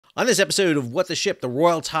On this episode of What the Ship, the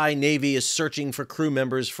Royal Thai Navy is searching for crew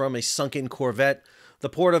members from a sunken corvette. The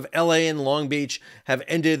port of LA and Long Beach have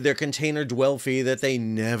ended their container dwell fee that they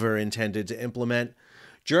never intended to implement.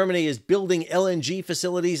 Germany is building LNG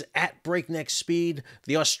facilities at breakneck speed.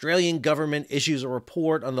 The Australian government issues a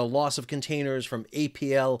report on the loss of containers from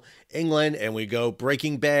APL England. And we go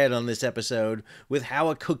Breaking Bad on this episode with how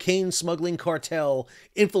a cocaine smuggling cartel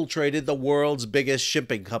infiltrated the world's biggest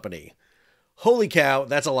shipping company. Holy cow,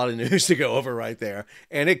 that's a lot of news to go over right there.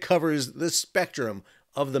 And it covers the spectrum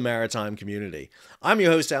of the maritime community. I'm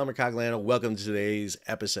your host, Al Mercogliano. Welcome to today's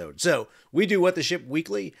episode. So we do What the Ship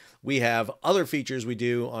weekly. We have other features we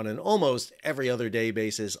do on an almost every other day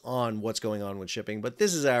basis on what's going on with shipping. But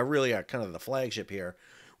this is really our kind of the flagship here,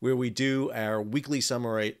 where we do our weekly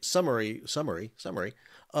summary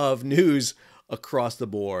of news across the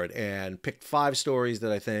board and picked 5 stories that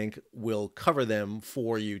I think will cover them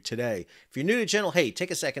for you today. If you're new to the channel, hey, take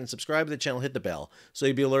a second, subscribe to the channel, hit the bell so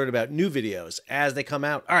you'll be alerted about new videos as they come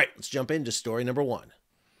out. All right, let's jump into story number 1.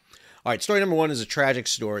 All right, story number 1 is a tragic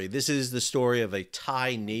story. This is the story of a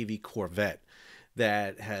Thai Navy corvette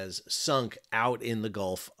that has sunk out in the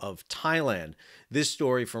Gulf of Thailand. This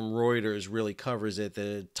story from Reuters really covers it.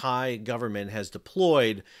 The Thai government has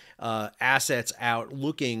deployed assets out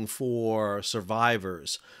looking for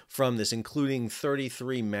survivors from this, including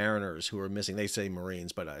 33 mariners who are missing. They say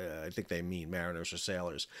Marines, but I think they mean mariners or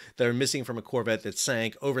sailors that are missing from a corvette that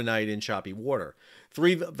sank overnight in choppy water.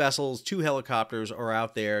 3 vessels, 2 helicopters are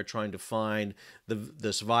out there trying to find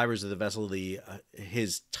the survivors of the vessel,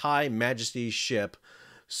 His Thai Majesty's ship,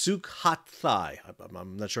 Sukhat Thai.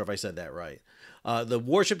 I'm not sure if I said that right. The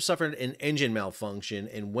warship suffered an engine malfunction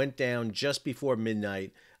and went down just before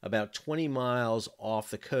midnight, about 20 miles off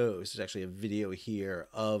the coast. There's actually a video here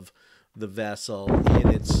of the vessel in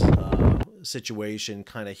its situation,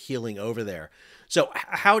 kind of healing over there. So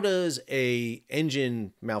how does a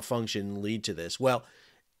engine malfunction lead to this? Well,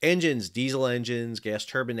 engines, diesel engines, gas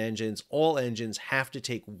turbine engines, all engines have to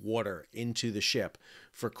take water into the ship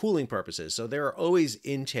for cooling purposes. So there are always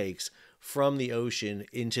intakes from the ocean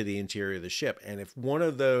into the interior of the ship. And if one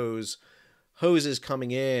of those hoses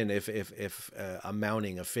coming in, if a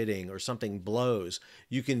mounting, a fitting, or something blows,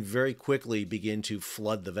 you can very quickly begin to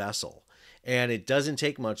flood the vessel. And it doesn't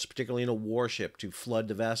take much, particularly in a warship, to flood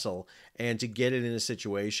the vessel and to get it in a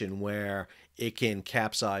situation where it can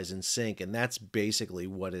capsize and sink. And that's basically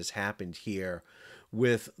what has happened here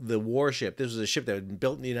with the warship. This was a ship that had been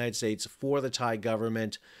built in the United States for the Thai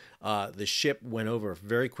government. The ship went over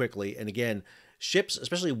very quickly. And again, ships,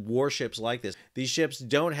 especially warships like this, these ships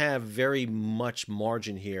don't have very much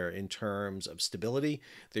margin here in terms of stability.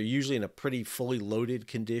 They're usually in a pretty fully loaded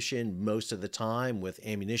condition most of the time with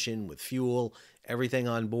ammunition, with fuel, everything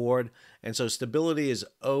on board. And so stability is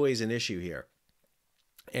always an issue here.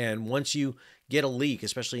 And once you get a leak,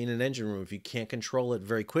 especially in an engine room, if you can't control it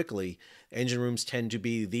very quickly, engine rooms tend to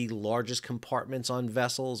be the largest compartments on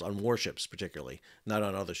vessels, on warships particularly, not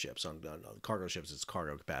on other ships. On cargo ships, it's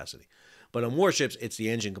cargo capacity. But on warships, it's the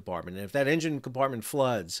engine compartment. And if that engine compartment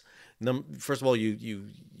floods, first of all, you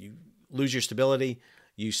lose your stability.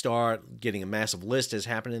 You start getting a massive list as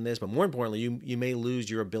happened in this. But more importantly, you may lose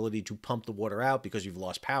your ability to pump the water out because you've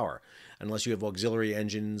lost power, unless you have auxiliary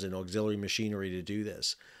engines and auxiliary machinery to do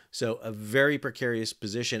this. So a very precarious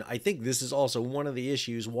position. I think this is also one of the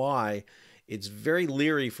issues why it's very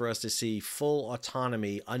leery for us to see full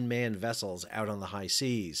autonomy unmanned vessels out on the high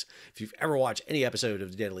seas. If you've ever watched any episode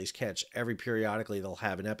of The Deadliest Catch, every periodically they'll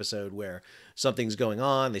have an episode where something's going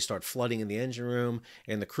on, they start flooding in the engine room,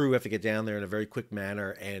 and the crew have to get down there in a very quick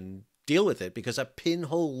manner and deal with it because a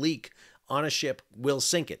pinhole leak on a ship will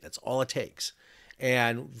sink it. That's all it takes.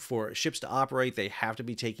 And for ships to operate, they have to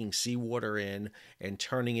be taking seawater in and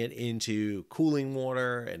turning it into cooling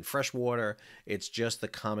water and fresh water. It's just the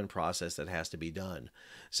common process that has to be done.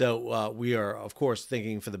 So we are, of course,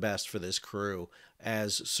 thinking for the best for this crew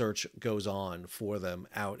as search goes on for them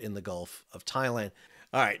out in the Gulf of Thailand.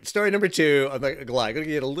 All right, story number 2. I'm going to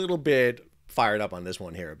get a little bit fired up on this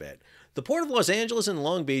one here a bit. The Port of Los Angeles and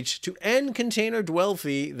Long Beach to end container dwell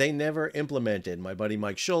fee they never implemented. My buddy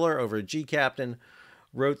Mike Schuller over at G Captain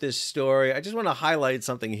wrote this story. I just want to highlight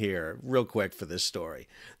something here real quick for this story.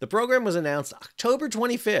 The program was announced October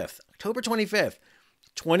 25th,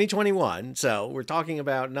 2021. So we're talking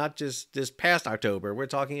about not just this past October, we're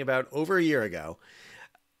talking about over a year ago,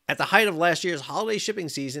 at the height of last year's holiday shipping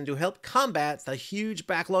season to help combat the huge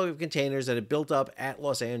backlog of containers that had built up at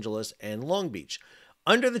Los Angeles and Long Beach.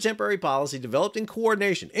 Under the temporary policy developed in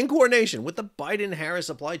coordination with the Biden-Harris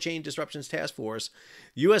Supply Chain Disruptions Task Force,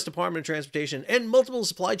 U.S. Department of Transportation, and multiple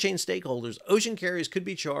supply chain stakeholders, ocean carriers could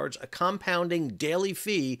be charged a compounding daily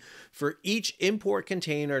fee for each import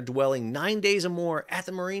container dwelling 9 days or more at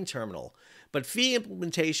the marine terminal. But fee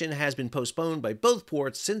implementation has been postponed by both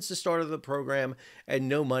ports since the start of the program, and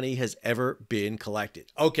no money has ever been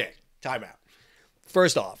collected. Okay, time out.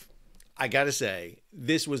 First off, I gotta say,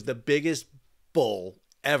 this was the biggest bull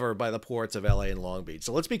ever by the ports of LA and Long Beach.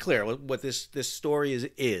 So let's be clear what this story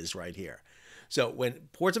is right here. So when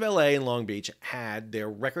ports of LA and Long Beach had their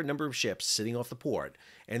record number of ships sitting off the port,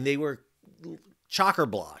 and they were chocker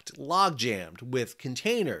blocked, log jammed with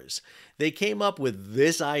containers, they came up with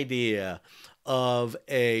this idea of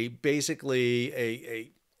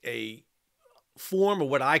basically a form of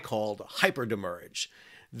what I called hyper-demurrage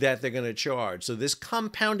that they're going to charge. So this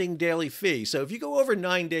compounding daily fee. So if you go over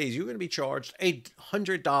 9 days, you're going to be charged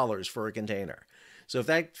 $800 for a container. So if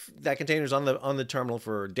that container is on the terminal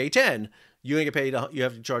for day 10, you get paid. You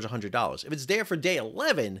have to charge $100. If it's there for day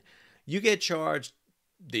 11, you get charged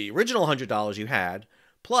the original $100 you had,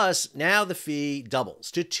 plus now the fee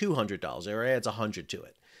doubles to $200 or adds $100 to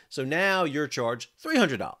it. So now you're charged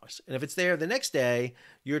 $300. And if it's there the next day,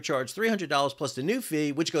 you're charged $300 plus the new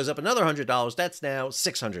fee, which goes up another $100. That's now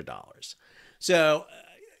 $600. So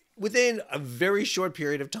within a very short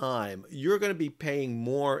period of time, you're going to be paying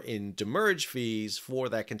more in demurrage fees for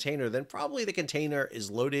that container than probably the container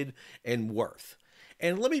is loaded and worth.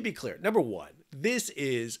 And let me be clear. Number one, this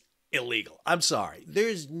is illegal. I'm sorry.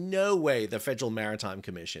 There's no way the Federal Maritime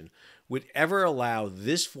Commission would ever allow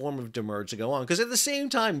this form of demurrage to go on. Because at the same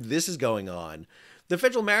time this is going on, the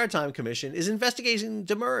Federal Maritime Commission is investigating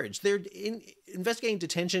demurrage. They're investigating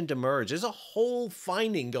detention demurrage. There's a whole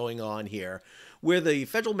finding going on here where the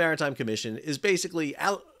Federal Maritime Commission is basically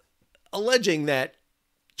alleging that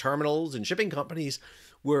terminals and shipping companies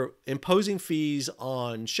were imposing fees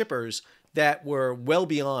on shippers that were well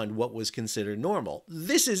beyond what was considered normal.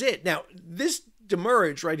 This is it. Now, this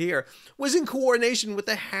demurrage right here was in coordination with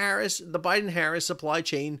the Biden-Harris Supply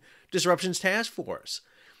Chain Disruptions Task Force.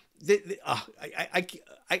 I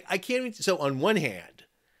can't even. So on one hand,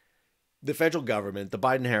 the federal government, the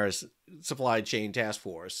Biden-Harris Supply Chain Task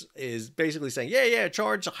Force, is basically saying, yeah,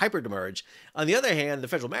 charge hyper-demurrage. On the other hand, the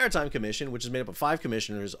Federal Maritime Commission, which is made up of 5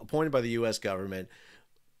 commissioners appointed by the U.S. government,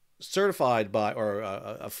 certified by or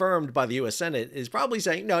affirmed by the U.S. Senate, is probably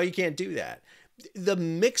saying, no, you can't do that. The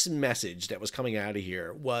mixed message that was coming out of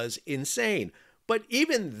here was insane. But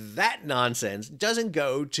even that nonsense doesn't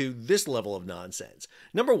go to this level of nonsense.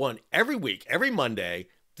 Number one, every week, every Monday,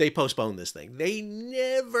 they postponed this thing. They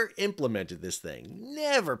never implemented this thing,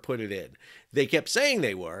 never put it in. They kept saying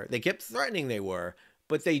they were, they kept threatening they were,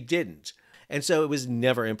 but they didn't. And so it was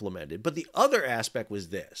never implemented. But the other aspect was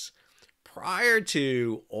this. Prior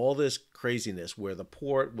to all this craziness where the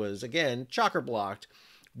port was, again, chocker blocked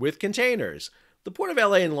with containers, the Port of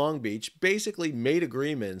LA and Long Beach basically made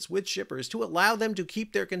agreements with shippers to allow them to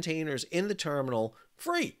keep their containers in the terminal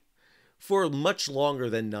free for much longer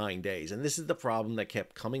than 9 days. And this is the problem that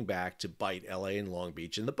kept coming back to bite LA and Long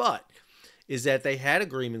Beach in the butt, is that they had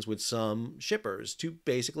agreements with some shippers to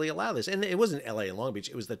basically allow this. And it wasn't LA and Long Beach,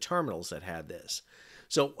 it was the terminals that had this.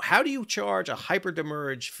 So how do you charge a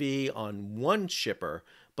hyper-demurrage fee on one shipper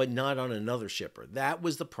but not on another shipper? That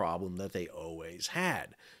was the problem that they always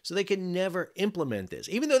had. So they could never implement this.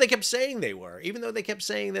 Even though they kept saying they were, even though they kept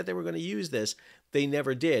saying that they were going to use this, they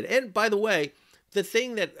never did. And by the way, the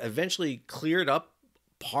thing that eventually cleared up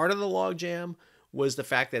part of the logjam was the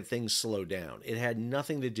fact that things slowed down. It had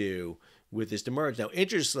nothing to do with this demurrage. Now,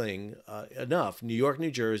 interesting enough, New York,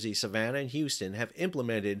 New Jersey, Savannah, and Houston have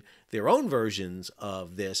implemented their own versions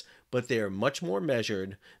of this, but they're much more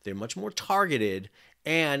measured, they're much more targeted,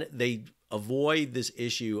 and they avoid this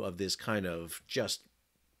issue of this kind of just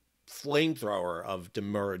flamethrower of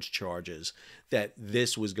demurrage charges that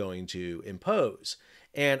this was going to impose.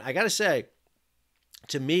 And I got to say,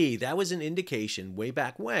 to me, that was an indication way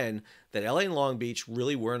back when that LA and Long Beach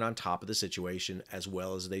really weren't on top of the situation as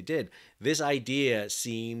well as they did. This idea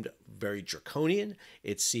seemed very draconian.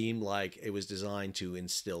 It seemed like it was designed to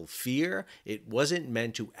instill fear. It wasn't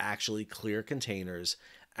meant to actually clear containers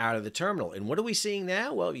out of the terminal. And what are we seeing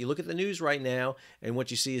now? Well, you look at the news right now, and what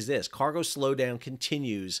you see is this. Cargo slowdown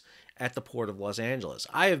continues at the Port of Los Angeles.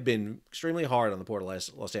 I have been extremely hard on the Port of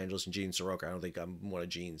Los Angeles and Gene Soroka. I don't think I'm one of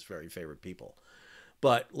Gene's very favorite people.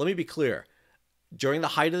 But let me be clear. During the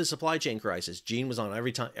height of the supply chain crisis, Gene was on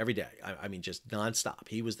every day. I mean, just nonstop.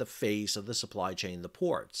 He was the face of the supply chain, the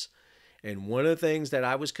ports. And one of the things that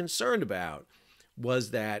I was concerned about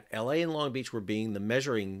was that LA and Long Beach were being the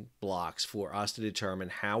measuring blocks for us to determine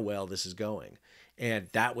how well this is going. And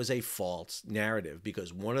that was a false narrative,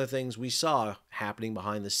 because one of the things we saw happening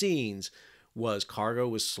behind the scenes was cargo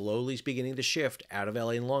was slowly beginning to shift out of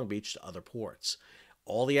LA and Long Beach to other ports.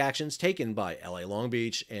 All the actions taken by LA Long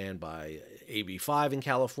Beach and by AB5 in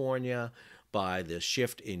California, by the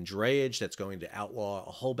shift in drayage that's going to outlaw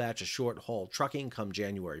a whole batch of short haul trucking come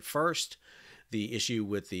January 1st, the issue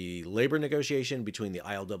with the labor negotiation between the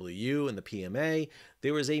ILWU and the PMA.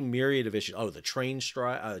 There was a myriad of issues. Oh, the train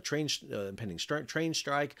strike, impending train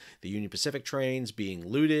strike, the Union Pacific trains being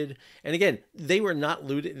looted. And again, they were not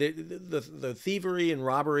looted. The thievery and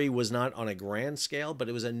robbery was not on a grand scale, but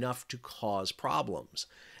it was enough to cause problems.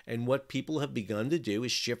 And what people have begun to do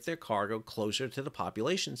is shift their cargo closer to the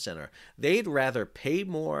population center. They'd rather pay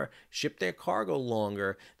more, ship their cargo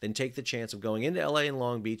longer, than take the chance of going into LA and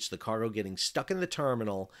Long Beach, the cargo getting stuck in the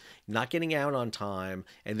terminal, not getting out on time,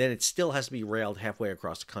 and then it still has to be railed halfway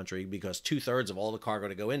across the country, because 2/3 of all the cargo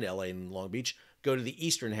to go into LA and Long Beach go to the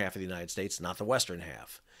eastern half of the United States, not the western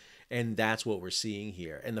half. And that's what we're seeing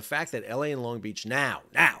here. And the fact that LA and Long Beach now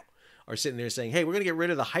are sitting there saying, hey, we're going to get rid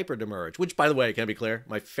of the Hyper-Demurrage, which, by the way, can I be clear?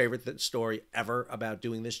 My favorite story ever about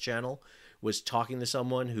doing this channel was talking to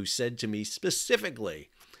someone who said to me specifically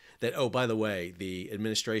that, oh, by the way, the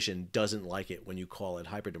administration doesn't like it when you call it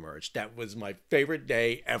Hyper-Demurrage. That was my favorite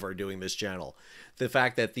day ever doing this channel. The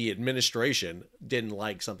fact that the administration didn't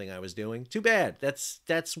like something I was doing, too bad.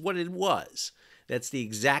 That's what it was. That's the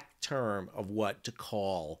exact term of what to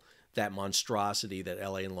call that monstrosity that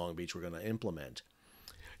LA and Long Beach were going to implement.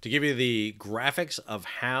 To give you the graphics of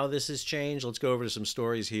how this has changed, let's go over to some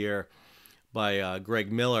stories here by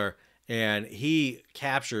Greg Miller. And he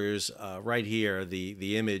captures right here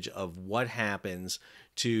the image of what happens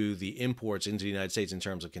to the imports into the United States in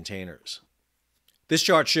terms of containers. This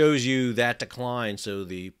chart shows you that decline. So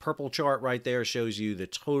the purple chart right there shows you the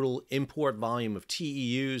total import volume of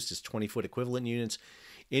TEUs, this 20-foot equivalent units,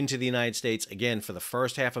 into the United States. Again, for the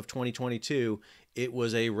first half of 2022, it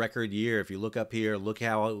was a record year. If you look up here, look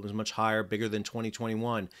how it was much higher, bigger than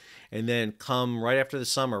 2021. And then come right after the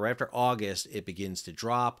summer, right after August, it begins to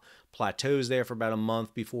drop, plateaus there for about a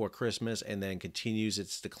month before Christmas, and then continues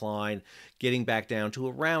its decline, getting back down to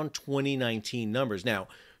around 2019 numbers. Now,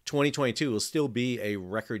 2022 will still be a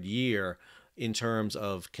record year in terms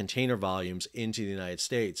of container volumes into the United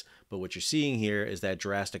States. But what you're seeing here is that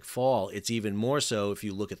drastic fall. It's even more so if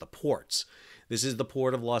you look at the ports. This is the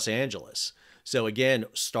port of Los Angeles. So again,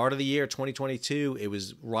 start of the year 2022, it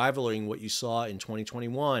was rivaling what you saw in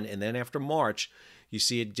 2021. And then after March, you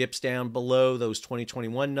see it dips down below those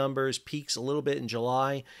 2021 numbers, peaks a little bit in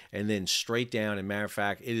July, and then straight down. And matter of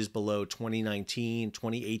fact, it is below 2019,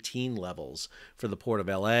 2018 levels for the port of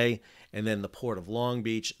LA. And then the port of Long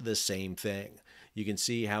Beach, the same thing. You can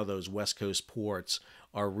see how those West Coast ports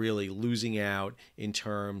are really losing out in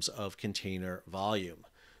terms of container volume.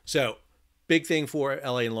 So big thing for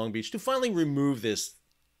LA and Long Beach to finally remove this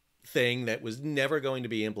thing that was never going to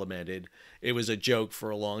be implemented. It was a joke for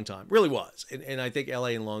a long time, really was. And I think LA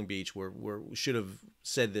and Long Beach should have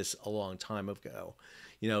said this a long time ago.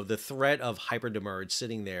 You know, the threat of Hyper-Demurrage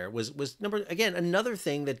sitting there was another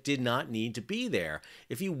thing that did not need to be there.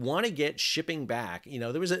 If you want to get shipping back, you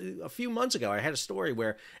know, there was a few months ago, I had a story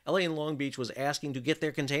where LA and Long Beach was asking to get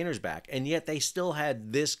their containers back, and yet they still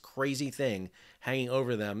had this crazy thing hanging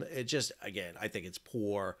over them. It just, again, I think it's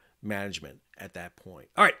poor management at that point.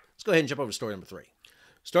 All right, let's go ahead and jump over to story number 3.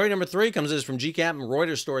 Story number 3 comes to us from GCAP and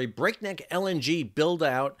Reuters story. Breakneck LNG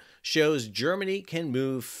build-out shows Germany can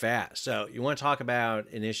move fast. So you want to talk about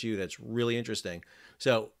an issue that's really interesting.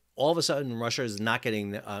 So all of a sudden, Russia is not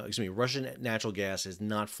getting, Russian natural gas is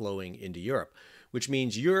not flowing into Europe, which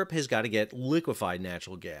means Europe has got to get liquefied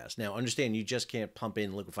natural gas. Now, understand, you just can't pump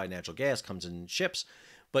in liquefied natural gas, comes in ships,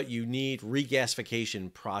 but you need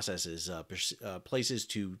regasification processes, places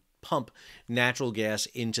to pump natural gas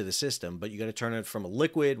into the system. But you got to turn it from a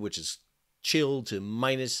liquid, which is chilled, to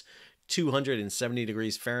minus 270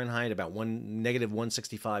 degrees Fahrenheit, about negative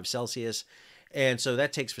 165 Celsius. And so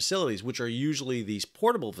that takes facilities, which are usually these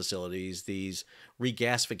portable facilities, these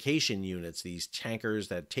regasification units, these tankers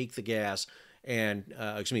that take the gas and,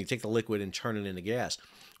 take the liquid and turn it into gas.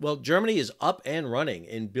 Well, Germany is up and running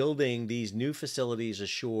in building these new facilities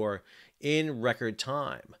ashore in record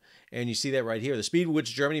time. And you see that right here. The speed with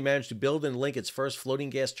which Germany managed to build and link its first floating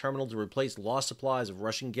gas terminal to replace lost supplies of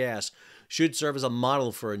Russian gas should serve as a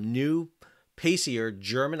model for a new, pacier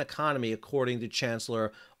German economy, according to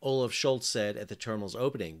Chancellor Olaf Scholz said at the terminal's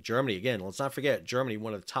opening. Germany, again, let's not forget, Germany,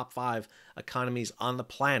 one of the top 5 economies on the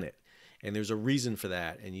planet. And there's a reason for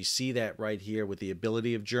that. And you see that right here with the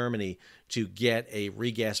ability of Germany to get a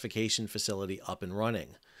regasification facility up and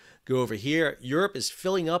running. Go over here. Europe is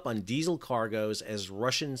filling up on diesel cargoes as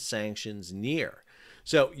Russian sanctions near.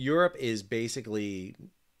 So Europe is basically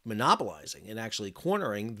monopolizing and actually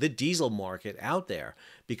cornering the diesel market out there.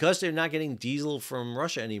 Because they're not getting diesel from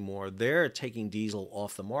Russia anymore, they're taking diesel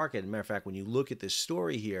off the market. As a matter of fact, when you look at this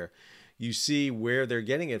story here, you see where they're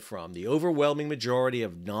getting it from. The overwhelming majority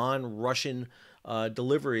of non-Russian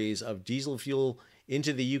deliveries of diesel fuel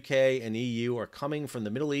into the UK and EU are coming from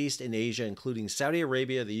the Middle East and Asia, including Saudi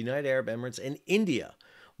Arabia, the United Arab Emirates, and India.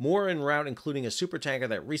 More en route, including a supertanker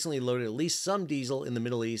that recently loaded at least some diesel in the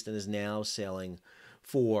Middle East and is now sailing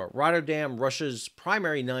for Rotterdam. Russia's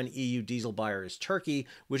primary non-EU diesel buyer is Turkey,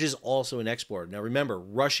 which is also an exporter. Now remember,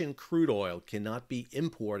 Russian crude oil cannot be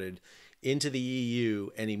imported into the EU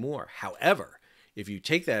anymore. However, if you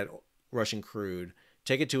take that Russian crude,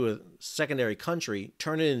 take it to a secondary country,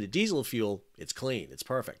 turn it into diesel fuel, it's clean, it's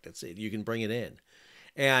perfect. You can bring it in.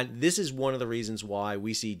 And this is one of the reasons why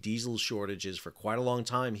we see diesel shortages for quite a long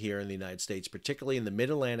time here in the United States, particularly in the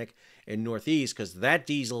Mid-Atlantic and Northeast, because that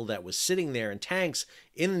diesel that was sitting there in tanks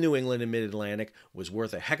in the New England and Mid-Atlantic was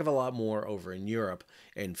worth a heck of a lot more over in Europe.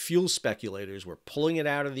 And fuel speculators were pulling it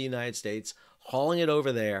out of the United States, hauling it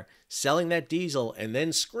over there, selling that diesel, and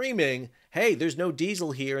then screaming, hey, there's no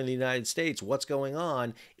diesel here in the United States. What's going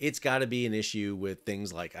on? It's got to be an issue with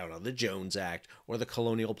things like, I don't know, the Jones Act or the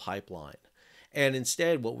Colonial Pipeline. And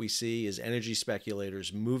instead, what we see is energy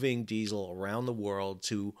speculators moving diesel around the world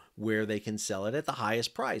to where they can sell it at the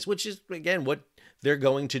highest price, which is, again, what they're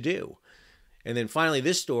going to do. And then finally,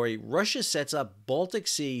 this story, Russia sets up Baltic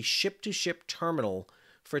Sea ship-to-ship terminal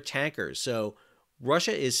for tankers. So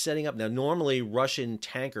Russia is setting up, now normally Russian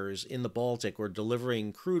tankers in the Baltic were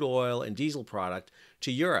delivering crude oil and diesel product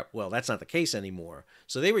to Europe. Well, that's not the case anymore.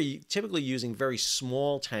 So they were typically using very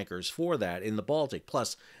small tankers for that in the Baltic.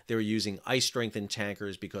 Plus, they were using ice-strengthened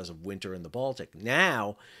tankers because of winter in the Baltic.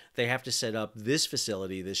 Now, they have to set up this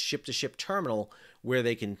facility, this ship-to-ship terminal, where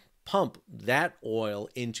they can pump that oil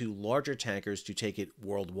into larger tankers to take it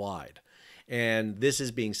worldwide. And this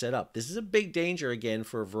is being set up. This is a big danger, again,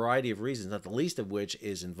 for a variety of reasons, not the least of which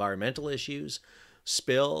is environmental issues,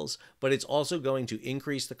 spills, but it's also going to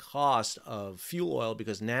increase the cost of fuel oil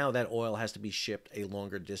because now that oil has to be shipped a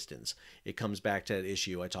longer distance. It comes back to that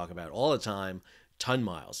issue I talk about all the time, ton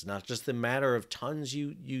miles. Not just the matter of tons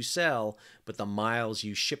you sell, but the miles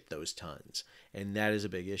you ship those tons. And that is a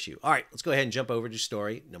big issue. All right, let's go ahead and jump over to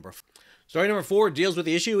story number 4. Story number 4 deals with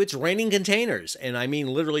the issue. It's raining containers, and I mean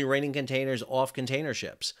literally raining containers off container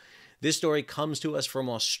ships. This story comes to us from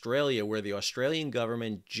Australia, where the Australian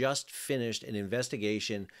government just finished an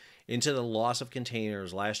investigation into the loss of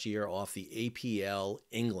containers last year off the APL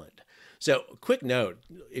England. So, quick note,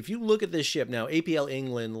 if you look at this ship, now APL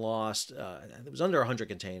England lost, it was under 100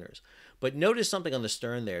 containers, but notice something on the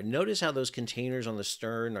stern there. Notice how those containers on the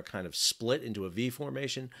stern are kind of split into a V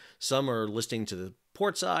formation. Some are listing to the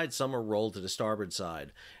port side, some are rolled to the starboard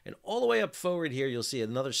side. And all the way up forward here, you'll see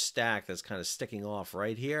another stack that's kind of sticking off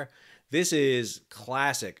right here. This is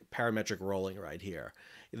classic parametric rolling right here.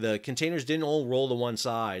 The containers didn't all roll to one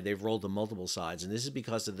side, they've rolled to multiple sides, and this is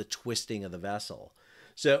because of the twisting of the vessel.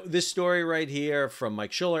 So this story right here from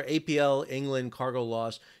Mike Schuller, APL England cargo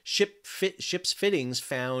loss, ship's fittings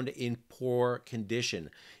found in poor condition.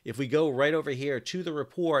 If we go right over here to the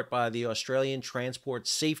report by the Australian Transport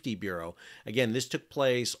Safety Bureau, again, this took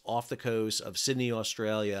place off the coast of Sydney,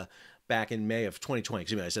 Australia, back in May of 2020.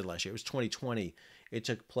 Excuse me, I said last year. It was 2020 it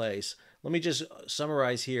took place. Let me just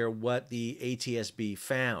summarize here what the ATSB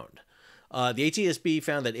found. The ATSB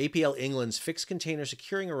found that APL England's fixed container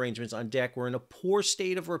securing arrangements on deck were in a poor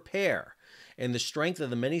state of repair, and the strength of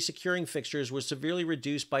the many securing fixtures was severely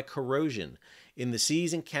reduced by corrosion. In the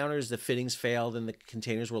seas encounters, the fittings failed and the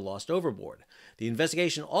containers were lost overboard. The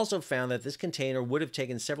investigation also found that this container would have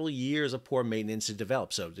taken several years of poor maintenance to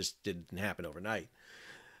develop, so this didn't happen overnight.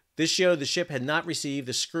 This showed the ship had not received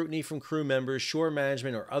the scrutiny from crew members, shore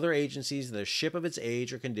management, or other agencies that a ship of its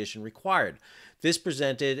age or condition required. This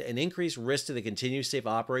presented an increased risk to the continued safe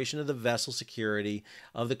operation of the vessel, security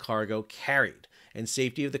of the cargo carried, and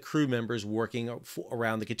safety of the crew members working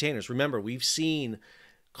around the containers. Remember, we've seen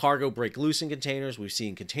cargo break loose in containers. We've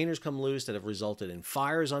seen containers come loose that have resulted in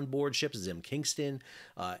fires on board ships, Zim Kingston,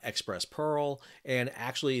 Express Pearl, and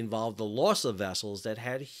actually involved the loss of vessels that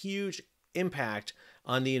had huge impact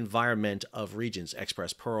on the environment of regions,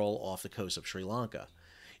 Express Pearl off the coast of Sri Lanka.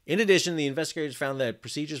 In addition, the investigators found that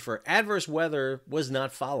procedures for adverse weather was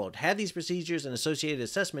not followed. Had these procedures and associated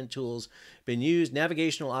assessment tools been used,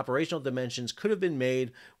 navigational operational dimensions could have been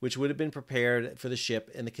made, which would have been prepared for the ship,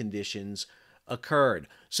 and the conditions occurred.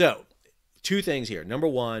 So, two things here. Number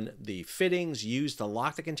one, the fittings used to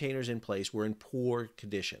lock the containers in place were in poor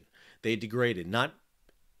condition. They degraded, not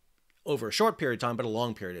over a short period of time, but a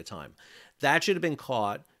long period of time. That should have been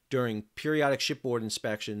caught during periodic shipboard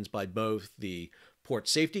inspections by both the Port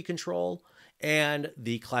Safety Control and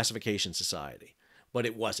the Classification Society. But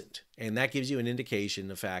it wasn't. And that gives you an indication,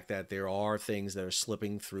 the fact that there are things that are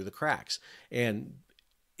slipping through the cracks. And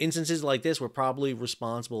instances like this were probably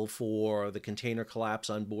responsible for the container collapse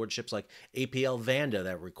on board ships like APL Vanda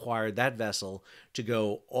that required that vessel to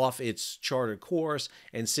go off its chartered course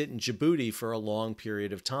and sit in Djibouti for a long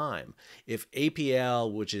period of time. If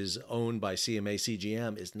APL, which is owned by CMA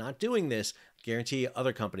CGM, is not doing this, I guarantee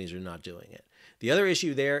other companies are not doing it. The other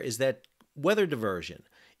issue there is that weather diversion.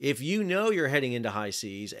 If you know you're heading into high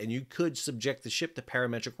seas and you could subject the ship to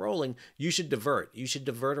parametric rolling, you should divert. You should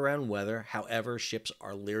divert around weather. However, ships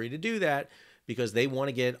are leery to do that because they want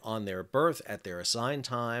to get on their berth at their assigned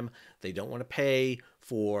time. They don't want to pay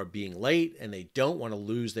for being late, and they don't want to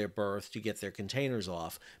lose their berth to get their containers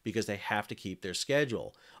off because they have to keep their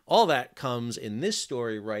schedule. All that comes in this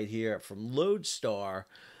story right here from Lodestar.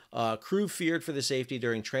 Crew feared for the safety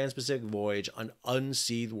during Trans-Pacific voyage on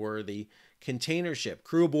unseaworthy container ship.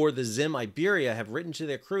 Crew aboard the Zim Iberia have written to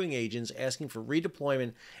their crewing agents asking for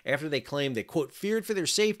redeployment after they claimed they, quote, feared for their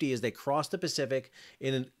safety as they crossed the Pacific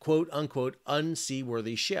in a, quote, unquote,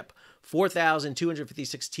 unseaworthy ship.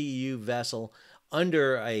 4,256 TEU vessel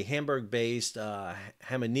under a Hamburg-based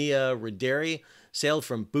Hamania Reederei sailed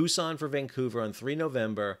from Busan for Vancouver on 3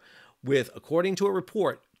 November with, according to a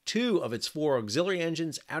report, 2 of its 4 auxiliary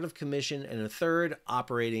engines out of commission and a third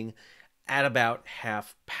operating at about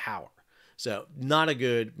half power. So not a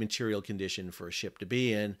good material condition for a ship to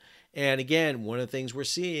be in. And again, one of the things we're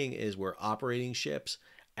seeing is we're operating ships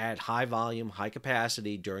at high volume, high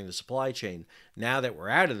capacity during the supply chain. Now that we're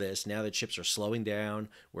out of this, now that ships are slowing down,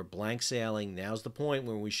 we're blank sailing, now's the point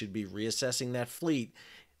where we should be reassessing that fleet.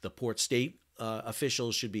 The port state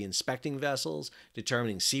officials should be inspecting vessels,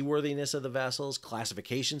 determining seaworthiness of the vessels.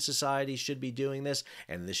 Classification societies should be doing this,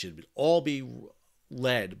 and this should all be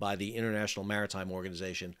led by the International Maritime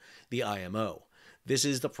Organization, the IMO. This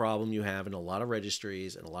is the problem you have in a lot of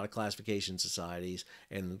registries and a lot of classification societies,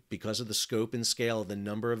 and because of the scope and scale of the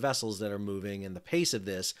number of vessels that are moving and the pace of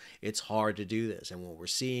this, it's hard to do this. And what we're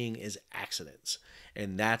seeing is accidents,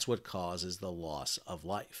 and that's what causes the loss of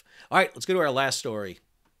life. All right, let's go to our last story.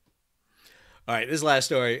 All right, this last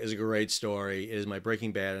story is a great story. It is my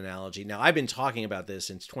Breaking Bad analogy. Now, I've been talking about this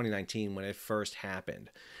since 2019 when it first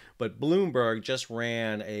happened. But Bloomberg just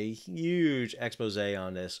ran a huge expose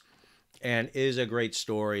on this, and it is a great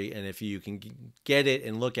story. And if you can get it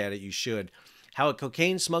and look at it, you should. How a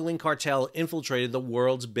cocaine smuggling cartel infiltrated the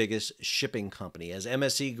world's biggest shipping company. As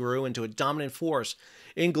MSC grew into a dominant force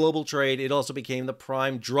in global trade, it also became the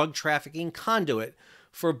prime drug trafficking conduit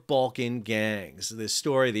for Balkan gangs. This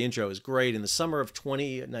story, the intro is great. In the summer of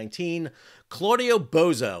 2019, Claudio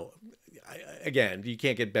Bozo, again, you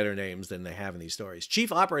can't get better names than they have in these stories,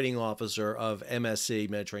 Chief Operating Officer of MSC,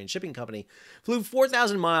 Mediterranean Shipping Company, flew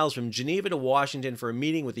 4,000 miles from Geneva to Washington for a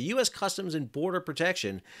meeting with the U.S. Customs and Border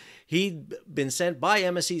Protection. He'd been sent by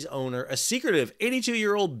MSC's owner, a secretive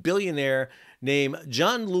 82-year-old billionaire named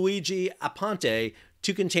Gianluigi Aponte,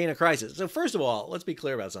 to contain a crisis. So first of all, let's be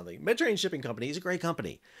clear about something. Mediterranean Shipping Company is a great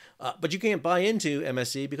company, but you can't buy into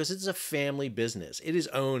MSC because it's a family business. It is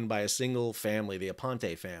owned by a single family, the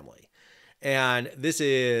Aponte family. And this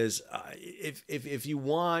is, if you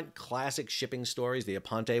want classic shipping stories, the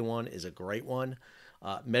Aponte one is a great one.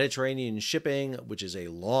 Mediterranean Shipping, which is a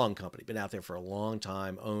long company, been out there for a long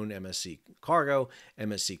time, owned MSC Cargo,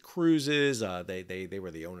 MSC Cruises. They were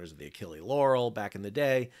the owners of the Achille Laurel back in the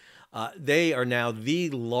day. They are now the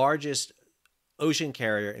largest ocean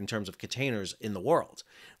carrier in terms of containers in the world.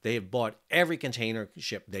 They have bought every container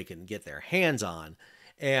ship they can get their hands on,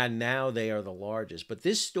 and now they are the largest. But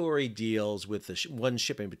this story deals with the one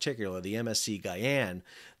ship in particular, the MSC Guyane,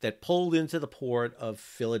 that pulled into the port of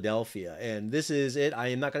Philadelphia. And this is it. I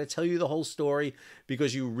am not going to tell you the whole story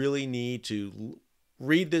because you really need to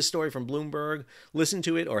read this story from Bloomberg, listen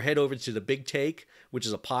to it, or head over to The Big Take, which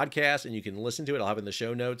is a podcast, and you can listen to it. I'll have it in the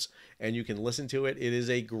show notes, and you can listen to it. It is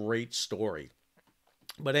a great story.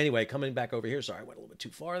 But anyway, coming back over here, sorry, I went a little bit too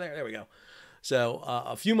far there. There we go. So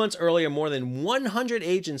a few months earlier, more than 100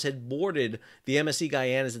 agents had boarded the MSC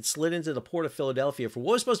Guyane as it slid into the port of Philadelphia for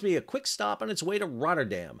what was supposed to be a quick stop on its way to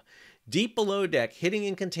Rotterdam. Deep below deck, hidden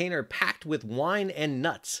in container packed with wine and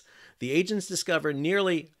nuts, the agents discovered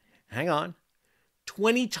nearly, hang on,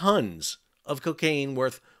 20 tons of cocaine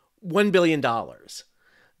worth $1 billion.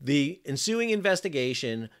 The ensuing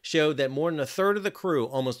investigation showed that more than a third of the crew,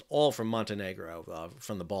 almost all from Montenegro,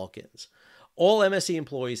 from the Balkans, all MSC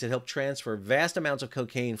employees had helped transfer vast amounts of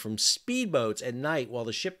cocaine from speedboats at night while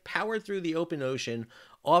the ship powered through the open ocean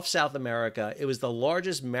off South America. It was the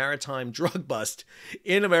largest maritime drug bust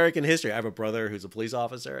in American history. I have a brother who's a police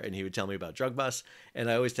officer, and he would tell me about drug busts,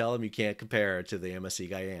 and I always tell him you can't compare to the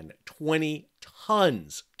MSC Guyane. 20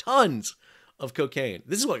 tons of cocaine.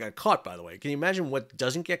 This is what got caught, by the way. Can you imagine what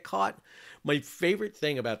doesn't get caught? My favorite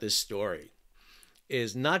thing about this story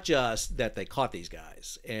is not just that they caught these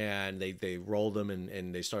guys and they rolled them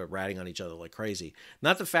and they started ratting on each other like crazy.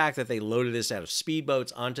 Not the fact that they loaded this out of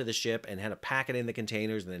speedboats onto the ship and had to pack it in the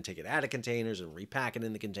containers and then take it out of containers and repack it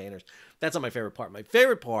in the containers. That's not my favorite part. My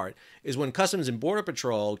favorite part is when Customs and Border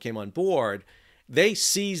Patrol came on board, they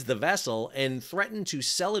seized the vessel and threatened to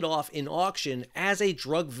sell it off in auction as a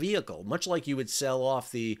drug vehicle, much like you would sell off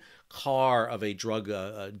the car of a drug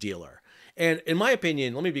dealer. And in my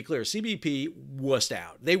opinion, let me be clear, CBP wussed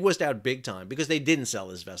out. They wussed out big time because they didn't sell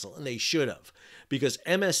this vessel, and they should have, because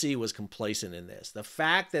MSC was complacent in this. The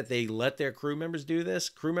fact that they let their crew members do this,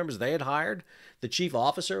 crew members they had hired, the chief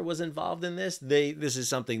officer was involved in this, this is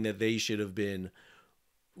something that they should have been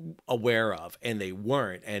aware of, and they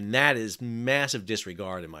weren't. And that is massive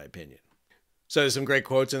disregard, in my opinion. So there's some great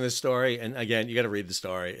quotes in this story. And again, you got to read the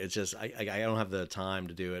story. It's just, I don't have the time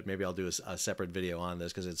to do it. Maybe I'll do a separate video on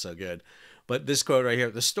this because it's so good. But this quote right here,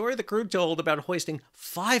 the story the crew told about hoisting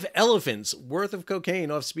 5 elephants worth of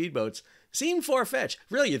cocaine off speedboats seemed far-fetched.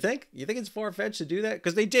 Really, you think? You think it's far-fetched to do that?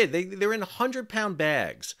 Because they did. They're in 100-pound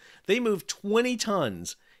bags. They moved 20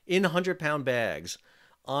 tons in 100-pound bags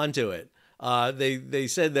onto it. They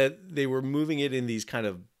said that they were moving it in these kind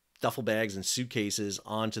of duffel bags and suitcases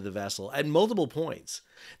onto the vessel at multiple points.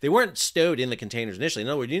 They weren't stowed in the containers initially.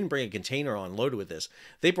 No, we didn't bring a container on loaded with this.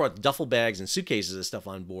 They brought duffel bags and suitcases of stuff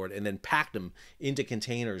on board and then packed them into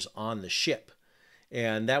containers on the ship.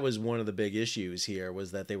 And that was one of the big issues here,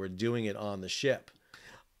 was that they were doing it on the ship.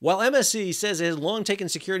 While MSC says it has long taken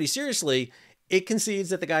security seriously, it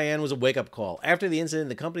concedes that the Guyane was a wake-up call. After the incident,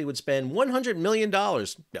 the company would spend $100 million,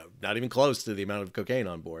 no, not even close to the amount of cocaine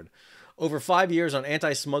on board, over 5 years on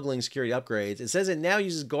anti-smuggling security upgrades. It says it now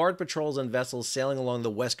uses guard patrols on vessels sailing along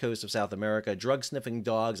the west coast of South America, drug-sniffing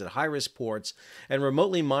dogs at high-risk ports, and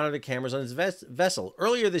remotely monitored cameras on its vessel.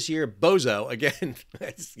 Earlier this year, Bozo, again,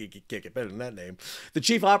 you can't get better than that name, the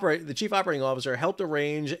chief operating officer helped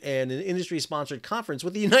arrange an industry-sponsored conference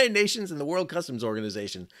with the United Nations and the World Customs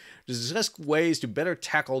Organization to discuss ways to better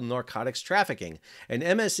tackle narcotics trafficking. And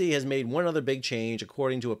MSC has made one other big change,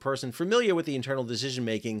 according to a person familiar with the internal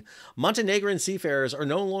decision-making. Montenegrin seafarers are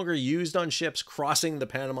no longer used on ships crossing the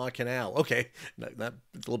Panama Canal. Okay, a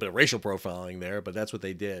little bit of racial profiling there, but that's what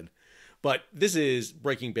they did. But this is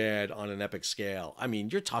Breaking Bad on an epic scale. I mean,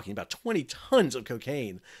 you're talking about 20 tons of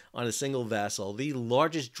cocaine on a single vessel, the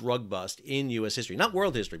largest drug bust in U.S. history. Not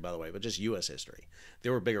world history, by the way, but just U.S. history.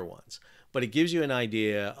 There were bigger ones. But it gives you an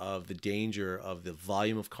idea of the danger of the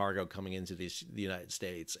volume of cargo coming into the United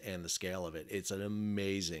States and the scale of it. It's an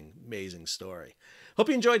amazing, amazing story. Hope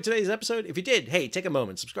you enjoyed today's episode. If you did, hey, take a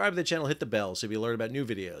moment, subscribe to the channel, hit the bell so you'll be alerted about new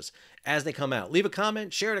videos as they come out. Leave a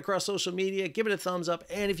comment, share it across social media, give it a thumbs up,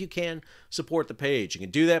 and if you can, support the page. You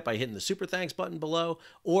can do that by hitting the super thanks button below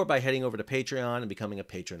or by heading over to Patreon and becoming a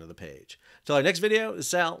patron of the page. Till our next video, this is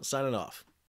Sal, signing off.